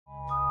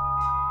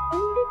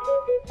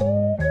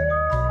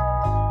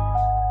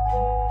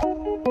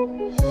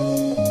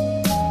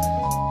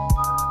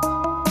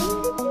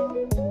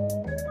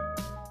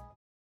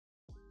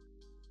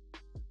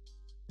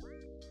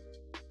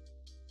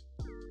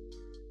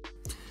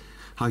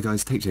Hi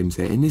guys, Tech James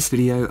here. In this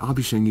video I'll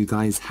be showing you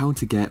guys how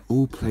to get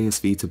all PS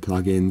Vita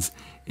plugins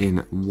in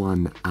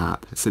one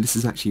app. So this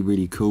is actually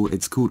really cool.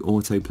 It's called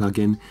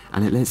AutoPlugin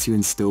and it lets you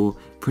install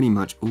pretty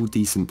much all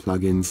decent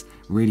plugins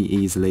really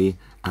easily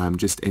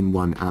just in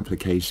one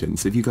application.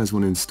 So if you guys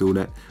want to install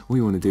it, all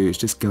you want to do is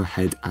just go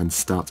ahead and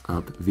start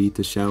up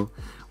Vita Shell.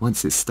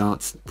 Once it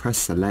starts, press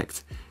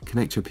select,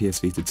 connect your PS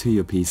Vita to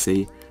your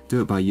PC,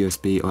 do it by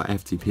USB or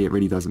FTP, it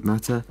really doesn't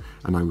matter,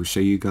 and I will show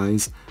you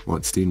guys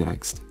what to do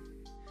next.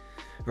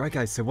 Right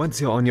guys, so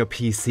once you're on your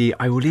PC,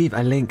 I will leave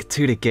a link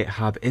to the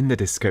GitHub in the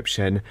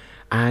description,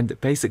 and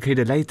basically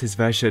the latest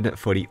version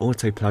for the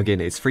auto plugin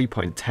is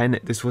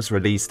 3.10. This was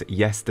released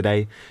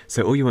yesterday,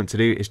 so all you want to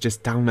do is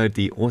just download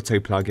the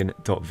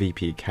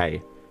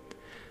autoplugin.vpk.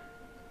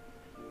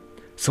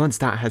 So once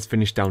that has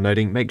finished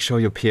downloading, make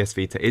sure your PS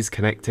Vita is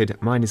connected.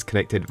 Mine is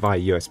connected via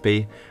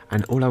USB,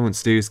 and all I want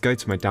to do is go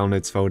to my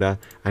downloads folder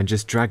and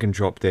just drag and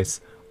drop this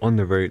on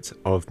the root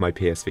of my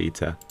PS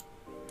Vita.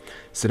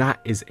 So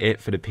that is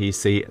it for the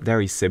PC,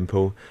 very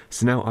simple.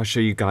 So now I'll show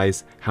you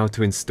guys how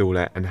to install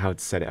it and how to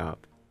set it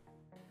up.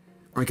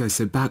 Right guys,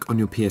 so back on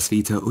your PS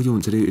Vita, all you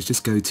want to do is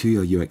just go to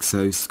your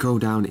UXO, scroll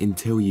down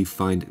until you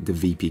find the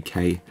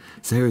VPK.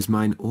 So here is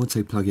mine,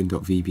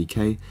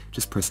 autoplugin.vpk,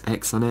 just press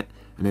X on it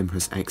and then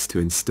press X to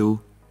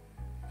install.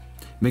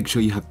 Make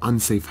sure you have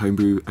unsafe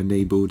homebrew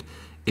enabled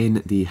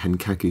in the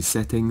h-encore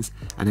settings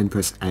and then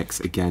press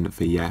X again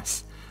for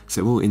yes. So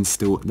it will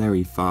install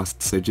very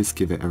fast, so just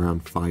give it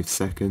around 5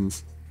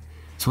 seconds.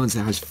 So once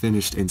it has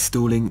finished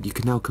installing, you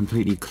can now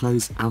completely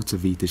close out of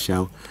Vita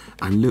Shell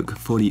and look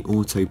for the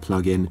auto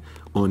plugin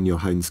on your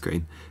home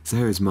screen. So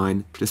here is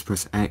mine, just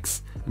press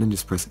X and then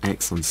just press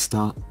X on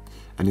start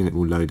and then it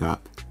will load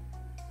up.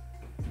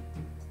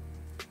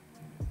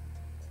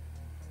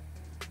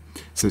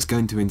 So it's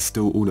going to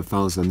install all the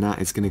files on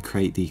that. It's going to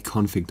create the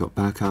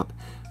config.backup.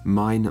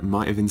 Mine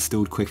might have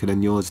installed quicker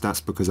than yours,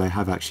 that's because I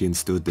have actually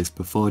installed this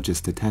before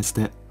just to test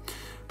it.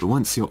 But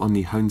once you're on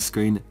the home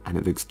screen and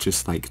it looks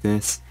just like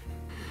this,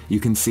 you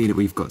can see that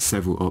we've got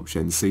several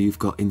options. So you've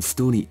got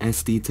install the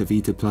SD to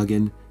Vita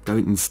plugin,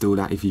 don't install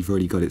that if you've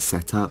already got it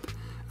set up.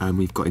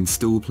 We've got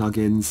install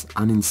plugins,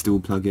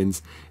 uninstall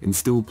plugins,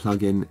 install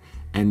plugin,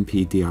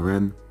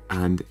 npdrm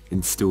and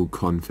install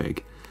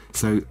config.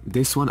 So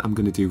this one I'm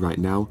going to do right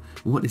now.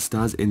 What this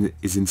does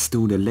is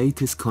install the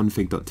latest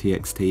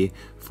config.txt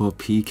for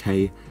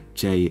pkjgj.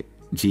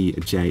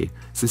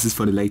 So this is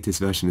for the latest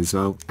version as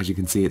well. As you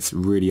can see, it's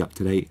really up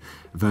to date,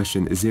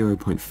 version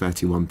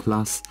 0.31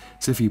 plus.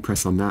 So if you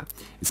press on that,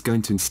 it's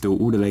going to install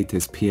all the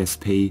latest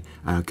PSP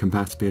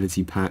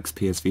compatibility packs,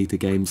 PS Vita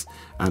games.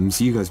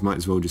 So you guys might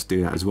as well just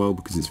do that as well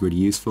because it's really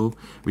useful.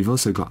 We've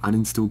also got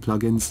uninstall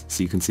plugins,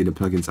 so you can see the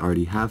plugins I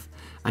already have,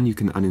 and you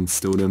can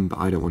uninstall them, but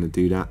I don't want to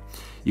do that.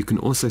 You can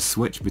also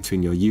switch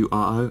between your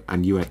URO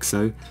and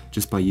UXO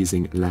just by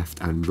using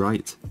left and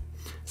right.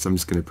 So I'm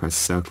just going to press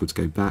circle to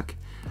go back.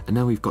 And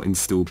now we've got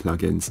install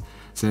plugins.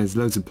 So there's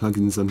loads of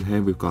plugins on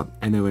here. We've got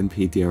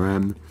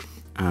nonpdrm,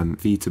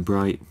 Vita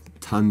Bright,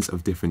 tons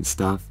of different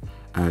stuff.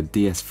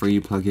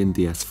 DS3 plugin,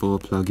 DS4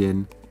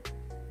 plugin.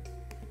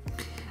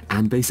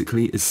 And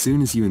basically as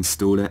soon as you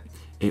install it,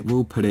 it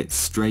will put it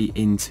straight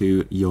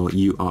into your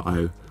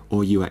URO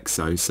or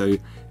UXO. So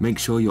make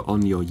sure you're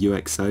on your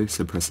UXO,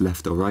 so press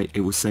left or right. It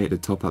will say at the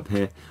top up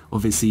here.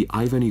 Obviously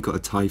I've only got a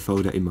TIE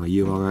folder in my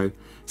URO,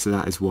 so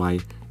that is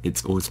why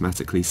it's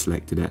automatically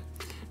selected it.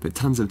 But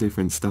tons of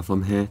different stuff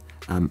on here.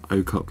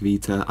 h-encore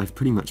Vita, I've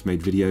pretty much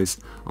made videos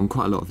on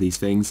quite a lot of these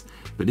things,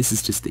 but this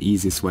is just the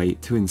easiest way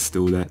to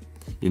install it,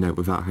 you know,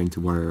 without having to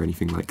worry or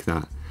anything like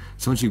that.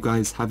 So once you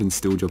guys have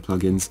installed your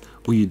plugins,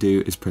 all you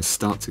do is press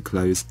start to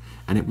close,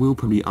 and it will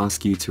probably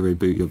ask you to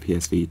reboot your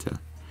PS Vita.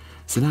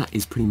 So that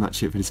is pretty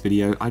much it for this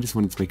video. I just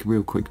wanted to make a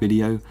real quick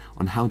video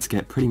on how to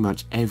get pretty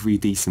much every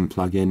decent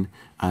plugin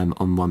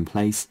on one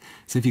place.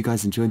 So if you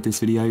guys enjoyed this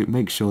video,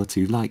 make sure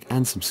to like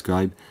and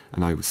subscribe,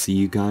 and I will see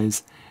you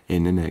guys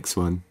in the next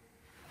one.